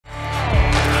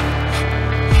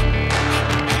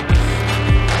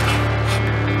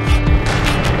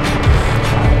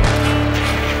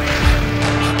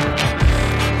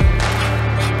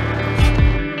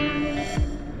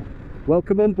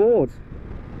welcome on board.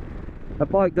 A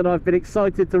bike that I've been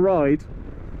excited to ride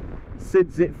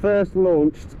since it first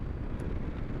launched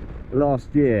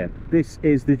last year. This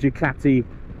is the Ducati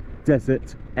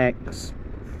Desert X.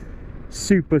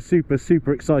 Super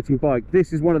exciting bike.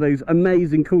 This is one of those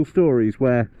amazing cool stories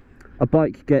where a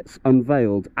bike gets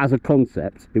unveiled as a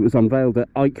concept. It was unveiled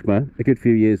at EICMA a good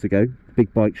few years ago,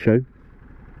 big bike show,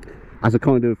 as a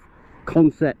kind of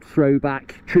concept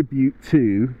throwback tribute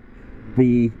to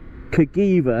the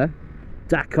Cagiva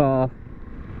Dakar.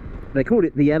 They called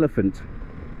it the Elephant.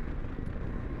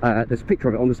 There's a picture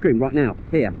of it on the screen right now.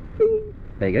 Here.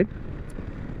 There you go.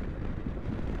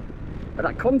 And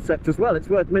that concept as well, it's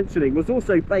worth mentioning, was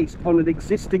also based on an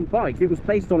existing bike. It was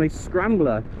based on a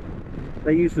scrambler.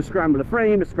 They used a scrambler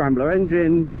frame, a scrambler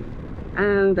engine,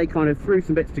 and they kind of threw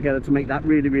some bits together to make that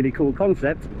really cool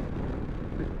concept.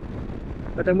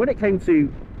 But then when it came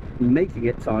to making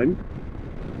it time,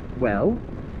 well,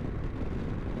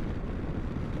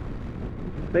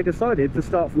 they decided to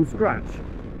start from scratch.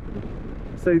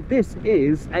 So this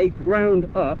is a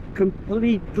ground up,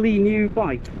 completely new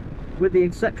bike, with the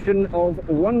exception of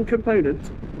one component,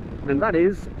 and that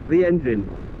is the engine.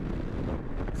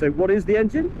 So what is the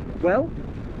engine? Well,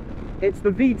 it's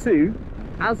the V2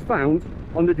 as found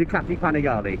on the Ducati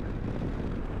Panigale.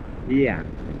 Yeah.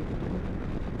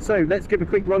 So let's give a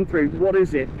quick run through. What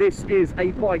is it? This is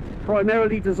a bike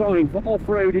primarily designed for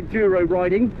off-road enduro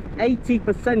riding.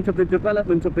 80% of the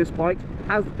development of this bike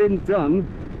has been done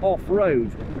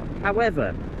off-road.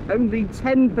 However, only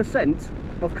 10%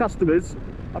 of customers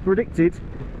are predicted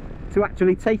to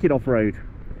actually take it off-road,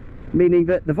 meaning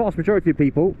that the vast majority of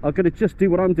people are going to just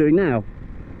do what I'm doing now,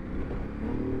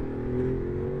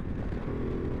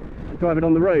 drive it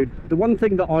on the road. The one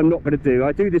thing that I'm not going to do,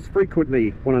 I do this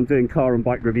frequently when I'm doing car and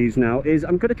bike reviews now, is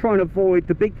I'm going to try and avoid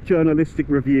the big journalistic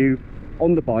review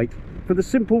on the bike, for the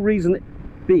simple reason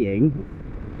being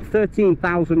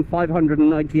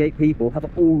 13,598 people have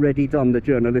already done the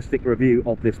journalistic review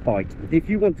of this bike. If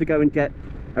you want to go and get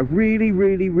a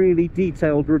really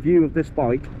detailed review of this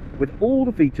bike with all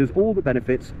the features, all the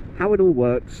benefits, how it all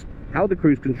works, how the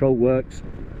cruise control works,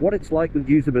 what it's like with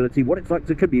usability, what it's like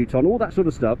to commute on, all that sort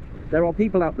of stuff, there are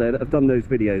people out there that have done those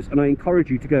videos, and I encourage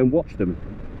you to go and watch them.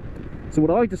 So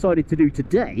what I decided to do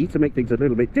today, to make things a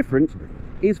little bit different,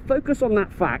 is focus on that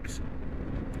fact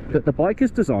that the bike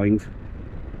is designed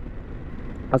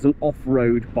as an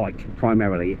off-road bike,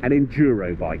 primarily an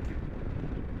enduro bike,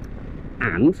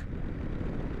 and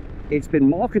it's been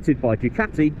marketed by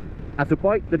Ducati as a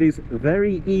bike that is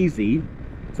very easy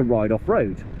to ride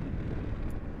off-road.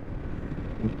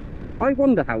 I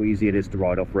wonder how easy it is to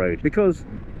ride off-road, because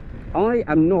I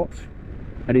am not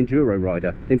an enduro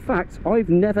rider. In fact, I've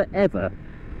never ever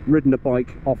ridden a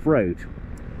bike off-road.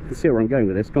 You can see where I'm going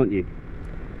with this, can't you?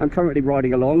 I'm currently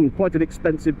riding along in quite an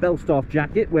expensive Belstaff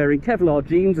jacket, wearing Kevlar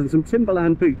jeans and some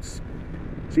Timberland boots.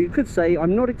 So you could say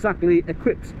I'm not exactly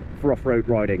equipped for off-road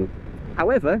riding.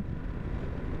 However,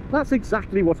 that's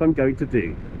exactly what I'm going to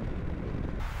do.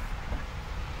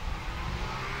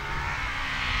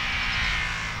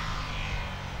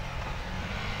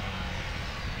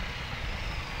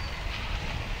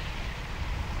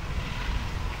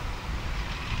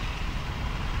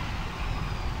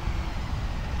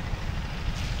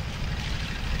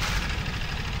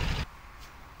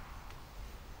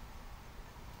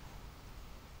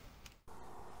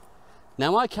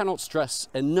 Now, I cannot stress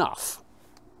enough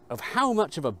of how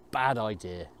much of a bad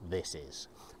idea this is.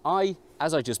 I,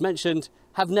 as I just mentioned,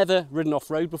 have never ridden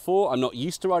off-road before. I'm not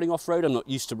used to riding off-road. I'm not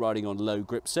used to riding on low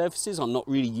grip surfaces. I'm not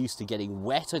really used to getting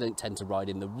wet. I don't tend to ride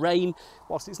in the rain.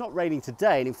 Whilst it's not raining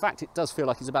today, and in fact it does feel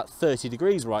like it's about 30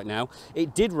 degrees right now,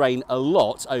 it did rain a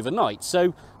lot overnight.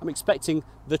 So I'm expecting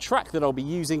the track that I'll be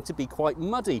using to be quite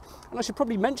muddy. And I should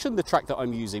probably mention the track that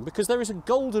I'm using, because there is a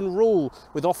golden rule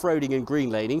with off-roading and green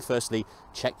laning. Firstly,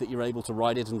 check that you're able to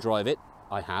ride it and drive it.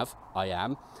 I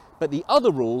am. But the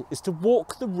other rule is to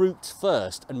walk the route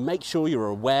first and make sure you're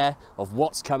aware of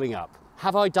what's coming up.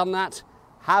 Have I done that?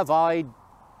 Have I?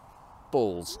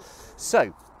 Balls.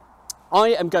 So, I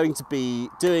am going to be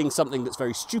doing something that's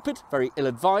very stupid, very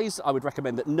ill-advised. I would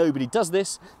recommend that nobody does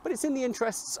this, but it's in the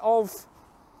interests of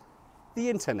the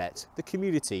internet, the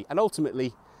community, and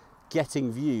ultimately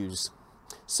getting views.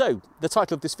 So, the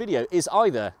title of this video is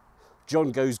either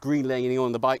John goes green laning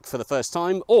on the bike for the first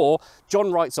time, or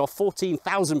John writes off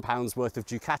 £14,000 worth of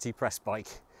Ducati press bike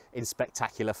in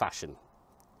spectacular fashion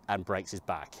and breaks his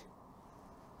back.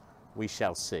 We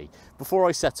shall see. Before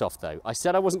I set off though, I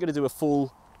said I wasn't going to do a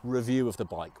full review of the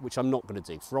bike, which I'm not going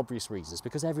to do for obvious reasons,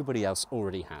 because everybody else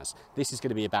already has. This is going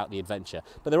to be about the adventure.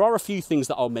 But there are a few things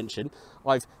that I'll mention.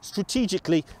 I've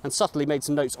strategically and subtly made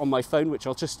some notes on my phone, which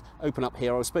I'll just open up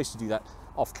here. I was supposed to do that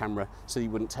off camera so you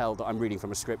wouldn't tell that I'm reading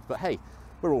from a script, but hey,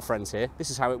 we're all friends here. This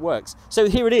is how it works. So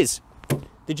here it is,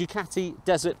 the Ducati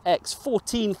Desert X,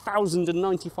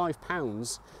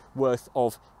 £14,095 worth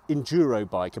of enduro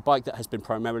bike, a bike that has been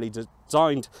primarily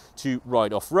designed to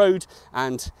ride off-road,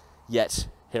 and yet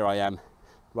here I am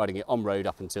riding it on-road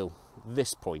up until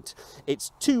this point.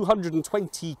 It's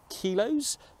 220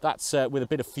 kilos, that's with a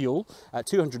bit of fuel,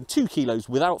 202 kilos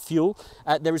without fuel.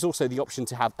 There is also the option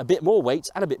to have a bit more weight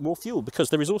and a bit more fuel,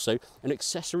 because there is also an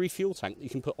accessory fuel tank that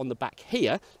you can put on the back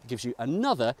here. It gives you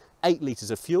another 8 litres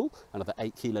of fuel, another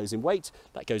 8 kilos in weight.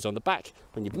 That goes on the back.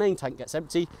 When your main tank gets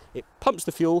empty, it pumps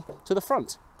the fuel to the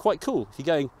front. Quite cool. If you're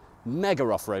going mega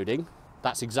off-roading,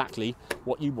 that's exactly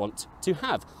what you want to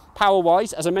have.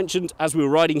 Power-wise, as I mentioned, as we were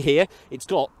riding here, it's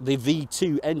got the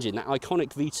V2 engine, that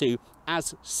iconic V2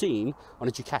 as seen on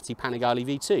a Ducati Panigale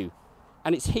V2.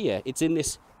 And it's here, it's in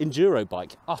this enduro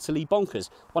bike, utterly bonkers.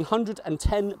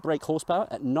 110 brake horsepower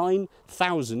at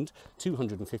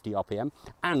 9,250 RPM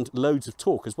and loads of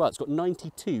torque as well. It's got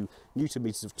 92 Newton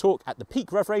meters of torque at the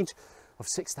peak rev range of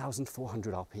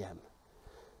 6,400 RPM.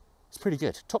 It's pretty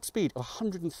good. Top speed of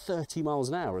 130 miles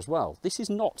an hour as well. This is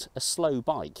not a slow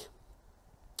bike.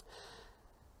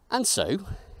 And so,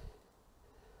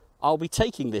 I'll be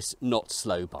taking this not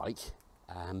slow bike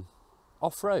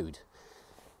off-road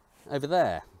over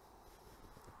there.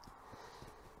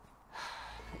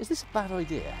 Is this a bad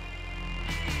idea?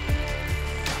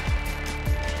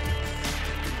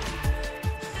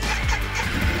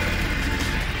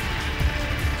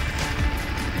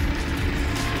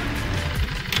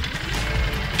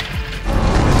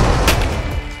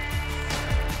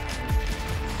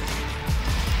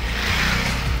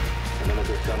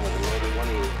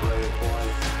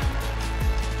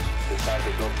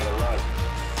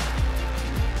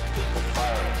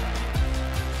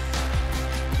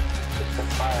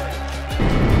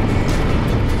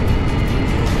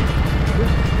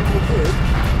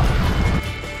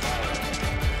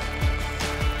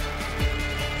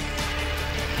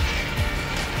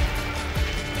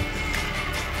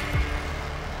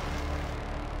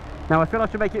 Now I feel I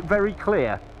should make it very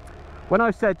clear. When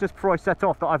I said just before I set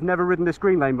off that I've never ridden this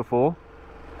green lane before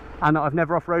and that I've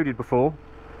never off-roaded before,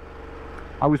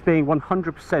 I was being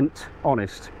 100%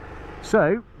 honest.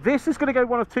 So this is going to go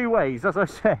one of two ways. As I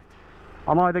said,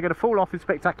 I'm either going to fall off in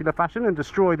spectacular fashion and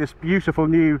destroy this beautiful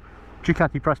new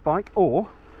Ducati press bike, or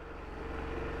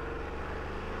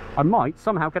I might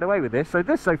somehow get away with this. So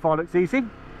this so far looks easy.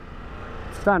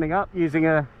 Standing up using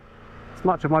as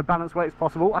much of my balance weight as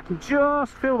possible. I can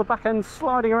just feel the back end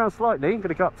sliding around slightly. I'm going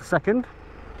to go up to second.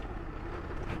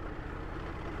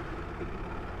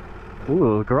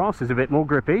 Ooh, the grass is a bit more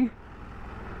grippy.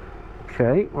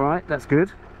 Okay, right, that's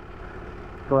good.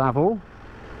 Gravel.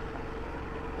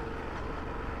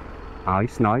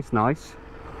 Nice, nice, nice.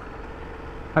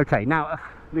 Okay, now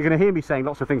you're going to hear me saying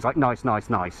lots of things like nice, nice,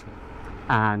 nice.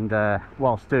 And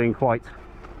whilst doing quite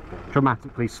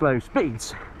dramatically slow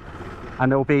speeds.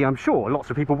 And there will be, I'm sure,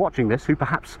 lots of people watching this who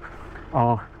perhaps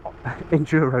are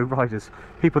enduro riders,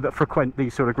 people that frequent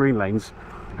these sort of green lanes,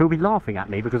 who will be laughing at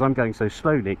me because I'm going so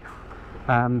slowly.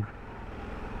 I'm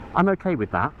okay with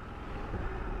that,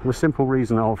 for the simple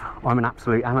reason of I'm an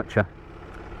absolute amateur.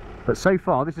 But so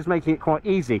far this is making it quite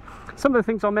easy. Some of the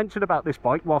things I'll mention about this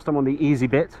bike whilst I'm on the easy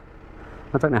bit,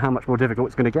 I don't know how much more difficult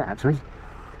it's going to get actually,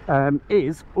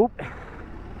 is,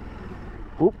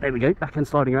 there we go, back end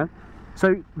sliding around.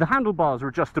 So the handlebars are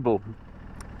adjustable.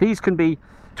 These can be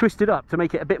twisted up to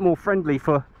make it a bit more friendly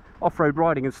for off-road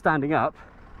riding and standing up,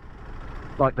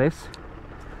 like this.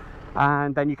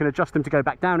 And then you can adjust them to go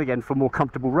back down again for more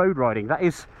comfortable road riding. That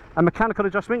is a mechanical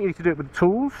adjustment, you need to do it with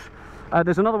tools.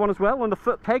 There's another one as well on the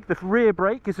foot peg. The rear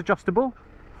brake is adjustable.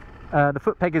 The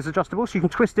foot peg is adjustable, so you can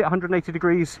twist it 180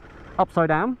 degrees upside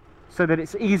down so that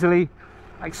it's easily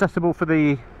accessible for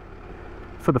the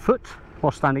foot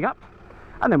while standing up.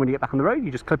 And then when you get back on the road, you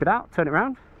just clip it out, turn it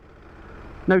around.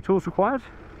 No tools required,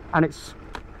 and it's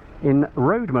in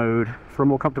road mode for a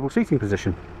more comfortable seating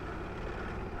position.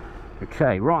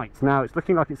 Okay, right, now it's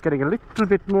looking like it's getting a little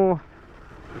bit more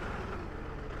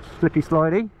slippy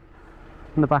slidey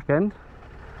on the back end.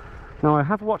 Now I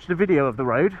have watched a video of the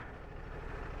road.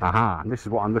 Aha, and this is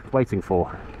what I'm waiting for.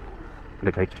 I'm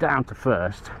going to go down to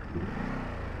first.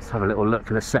 Let's have a little look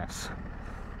and assess.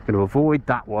 I'm going to avoid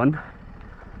that one.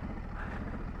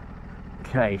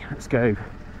 Okay, let's go.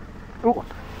 Oh,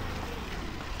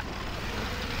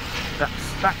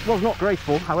 that was not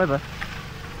graceful, however.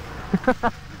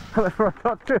 before I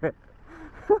got to it.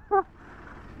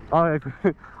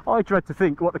 I dread to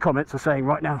think what the comments are saying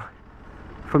right now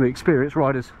from the experienced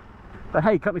riders. But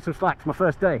hey, cut me some slack, it's my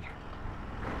first day.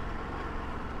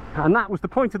 And that was the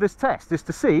point of this test, is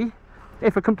to see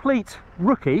if a complete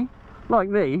rookie like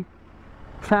me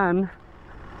can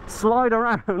slide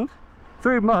around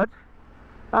through mud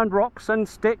and rocks and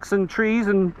sticks and trees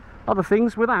and other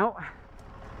things without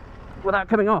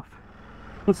coming off.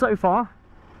 And so far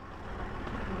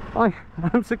I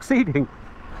am succeeding.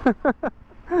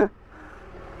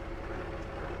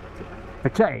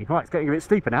 Okay, right, it's getting a bit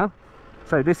steeper now.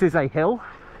 So this is a hill.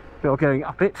 We're going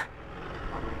up it.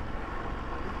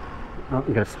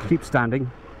 I'm going to keep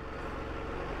standing.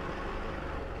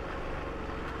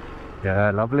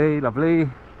 Yeah, lovely, lovely.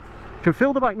 You can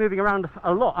feel the bike moving around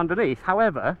a lot underneath.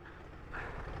 However,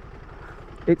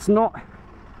 it's not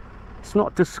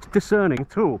discerning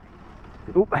at all.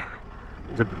 Oop,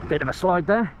 there's a bit of a slide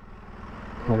there.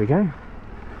 There we go.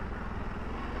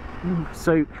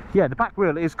 So yeah, the back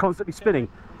wheel is constantly spinning,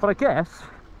 but I guess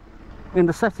in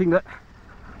the setting that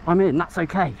I'm in, that's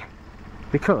okay,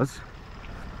 because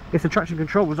if the traction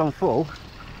control was on full,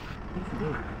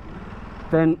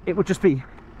 then it would just be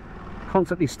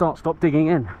constantly start stop digging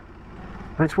in,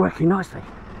 and it's working nicely.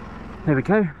 There we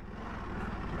go.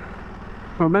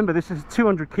 Remember, this is a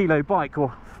 200 kilo bike,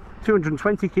 or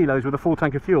 220 kilos with a full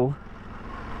tank of fuel.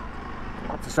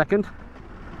 That's a second.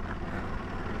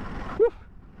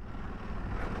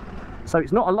 So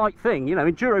it's not a light thing, you know.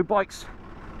 Enduro bikes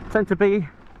tend to be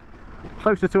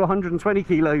closer to 120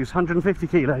 kilos, 150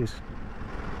 kilos.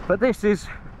 But this is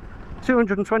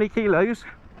 220 kilos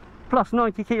plus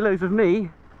 90 kilos of me.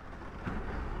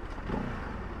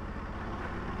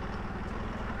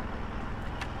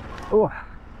 Oh,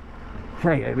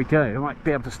 okay, there we go. I might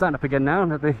be able to stand up again now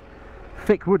that the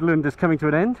thick woodland is coming to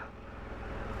an end.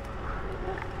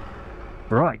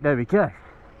 Right, there we go.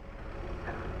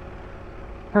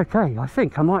 Okay, I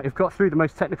think I might have got through the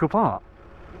most technical part.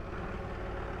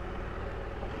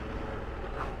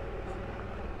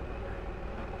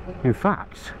 In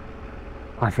fact,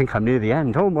 I think I'm near the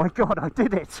end. Oh my god, I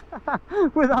did it!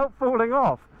 Without falling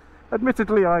off.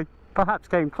 Admittedly, I perhaps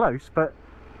came close, but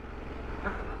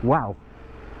wow.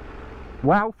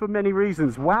 Wow for many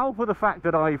reasons. Wow for the fact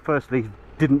that I firstly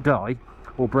didn't die,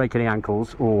 or break any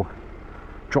ankles, or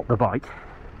drop the bike.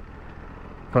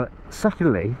 But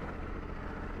secondly,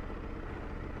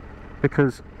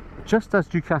 because just as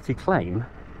Ducati claim,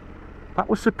 that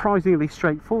was surprisingly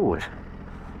straightforward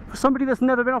for somebody that's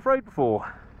never been off-road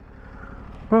before.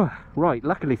 Oh, right,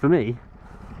 luckily for me,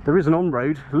 there is an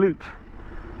on-road loop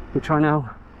which I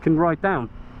now can ride down.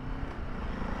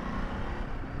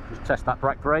 Just test that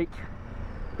back brake.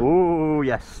 Oh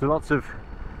yes, lots of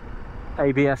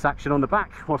ABS action on the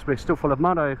back. Whilst we're still full of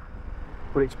mud, I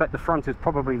would expect the front is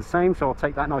probably the same, so I'll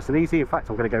take that nice and easy. In fact,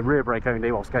 I'm going to go rear brake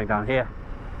only whilst going down here.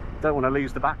 Don't want to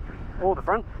lose the back or the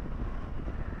front.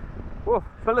 Whoa,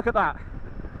 but look at that.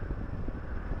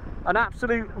 An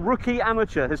absolute rookie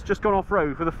amateur has just gone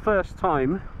off-road for the first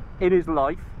time in his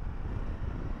life.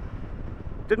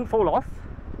 Didn't fall off.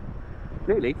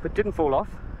 Nearly, but didn't fall off.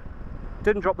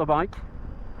 Didn't drop the bike.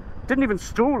 Didn't even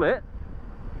stall it.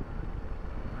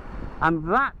 And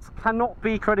that cannot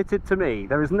be credited to me.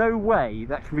 There is no way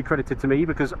that can be credited to me,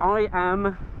 because I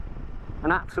am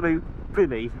an absolute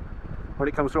Billy when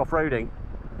it comes to off-roading.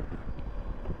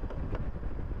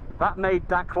 That made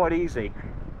that quite easy.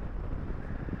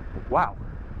 Wow.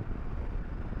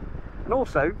 And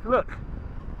also, look,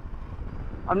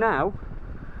 I'm now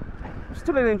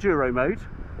still in enduro mode.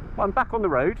 I'm back on the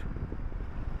road.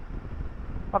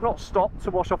 I've not stopped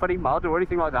to wash off any mud or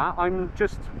anything like that. I'm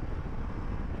just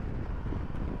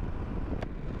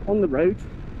on the road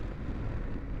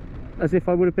as if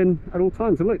I would have been at all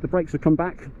times. And look, the brakes have come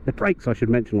back. The brakes, I should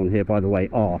mention on here, by the way,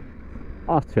 are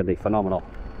utterly phenomenal.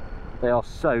 They are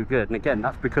so good. And again,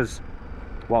 that's because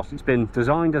whilst it's been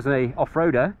designed as an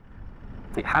off-roader,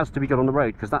 it has to be good on the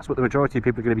road, because that's what the majority of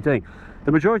people are going to be doing.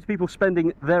 The majority of people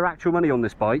spending their actual money on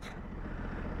this bike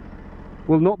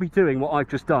will not be doing what I've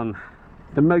just done.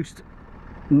 The most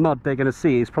mud they're going to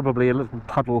see is probably a little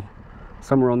puddle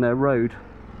somewhere on their road.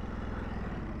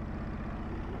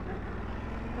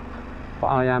 But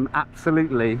I am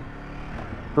absolutely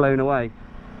blown away.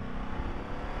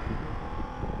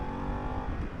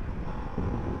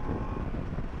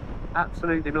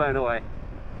 Absolutely blown away.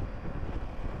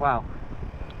 Wow.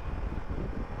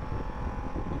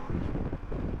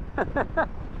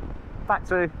 Back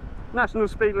to national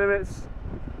speed limits,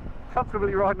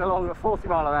 comfortably riding along at 40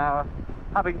 miles an hour,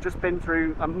 having just been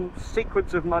through a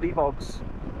sequence of muddy bogs,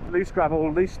 loose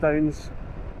gravel, loose stones.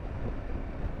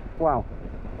 Wow.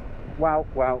 Wow,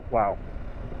 wow, wow.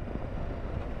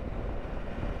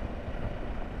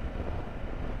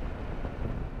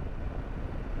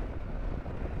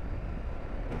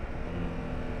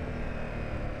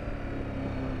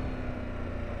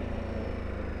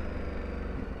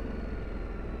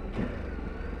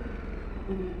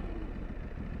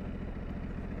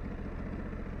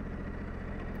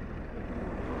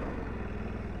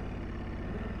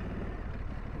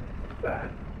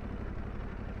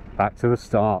 Back to the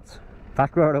start,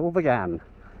 back where it all began.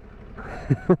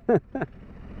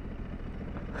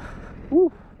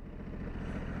 Woo.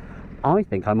 I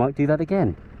think I might do that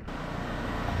again.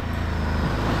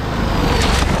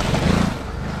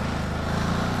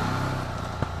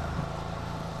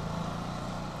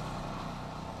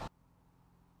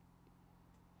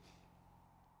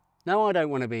 Now, I don't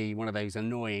want to be one of those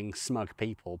annoying, smug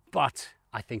people, but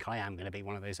I think I am going to be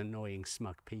one of those annoying,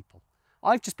 smug people.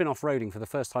 I've just been off-roading for the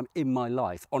first time in my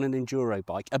life on an enduro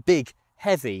bike, a big,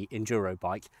 heavy enduro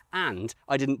bike, and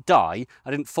I didn't die,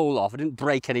 I didn't fall off, I didn't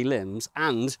break any limbs,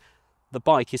 and the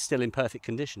bike is still in perfect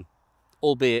condition,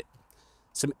 albeit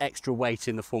some extra weight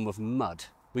in the form of mud.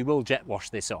 We will jet wash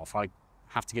this off. I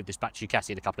have to give this back to Ducati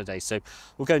in a couple of days, so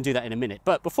we'll go and do that in a minute.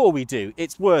 But before we do,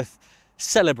 it's worth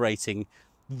celebrating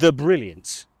the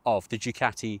brilliance of the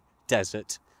Ducati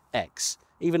Desert X.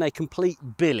 Even a complete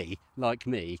Billy like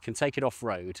me can take it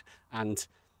off-road and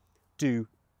do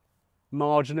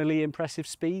marginally impressive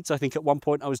speeds. I think at one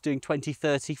point I was doing 20,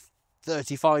 30,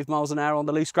 35 miles an hour on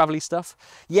the loose gravelly stuff.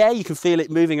 Yeah, you can feel it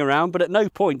moving around, but at no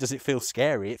point does it feel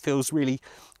scary. It feels really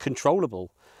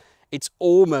controllable. It's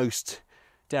almost,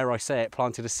 dare I say it,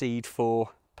 planted a seed for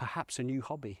perhaps a new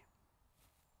hobby,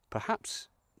 perhaps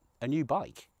a new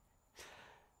bike.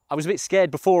 I was a bit scared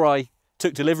before I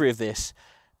took delivery of this,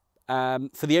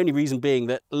 for the only reason being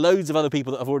that loads of other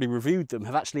people that have already reviewed them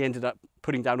have actually ended up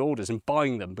putting down orders and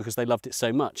buying them because they loved it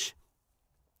so much.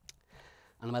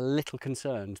 And I'm a little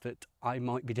concerned that I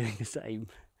might be doing the same.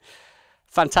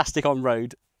 Fantastic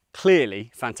on-road,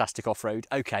 clearly fantastic off-road.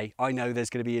 Okay, I know there's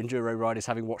going to be enduro riders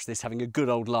having watched this, having a good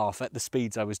old laugh at the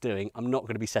speeds I was doing. I'm not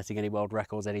going to be setting any world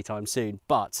records anytime soon,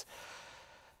 but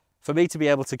for me to be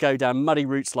able to go down muddy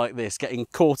routes like this, getting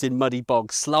caught in muddy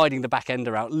bogs, sliding the back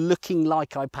ender out, looking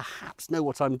like I perhaps know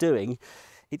what I'm doing,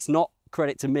 it's not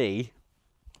credit to me,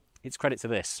 it's credit to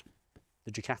this,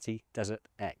 the Ducati Desert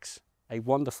X. A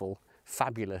wonderful,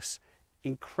 fabulous,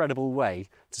 incredible way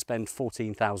to spend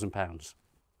 £14,000.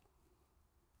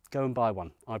 Go and buy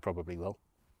one, I probably will.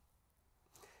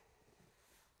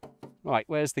 Right,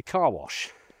 where's the car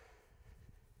wash?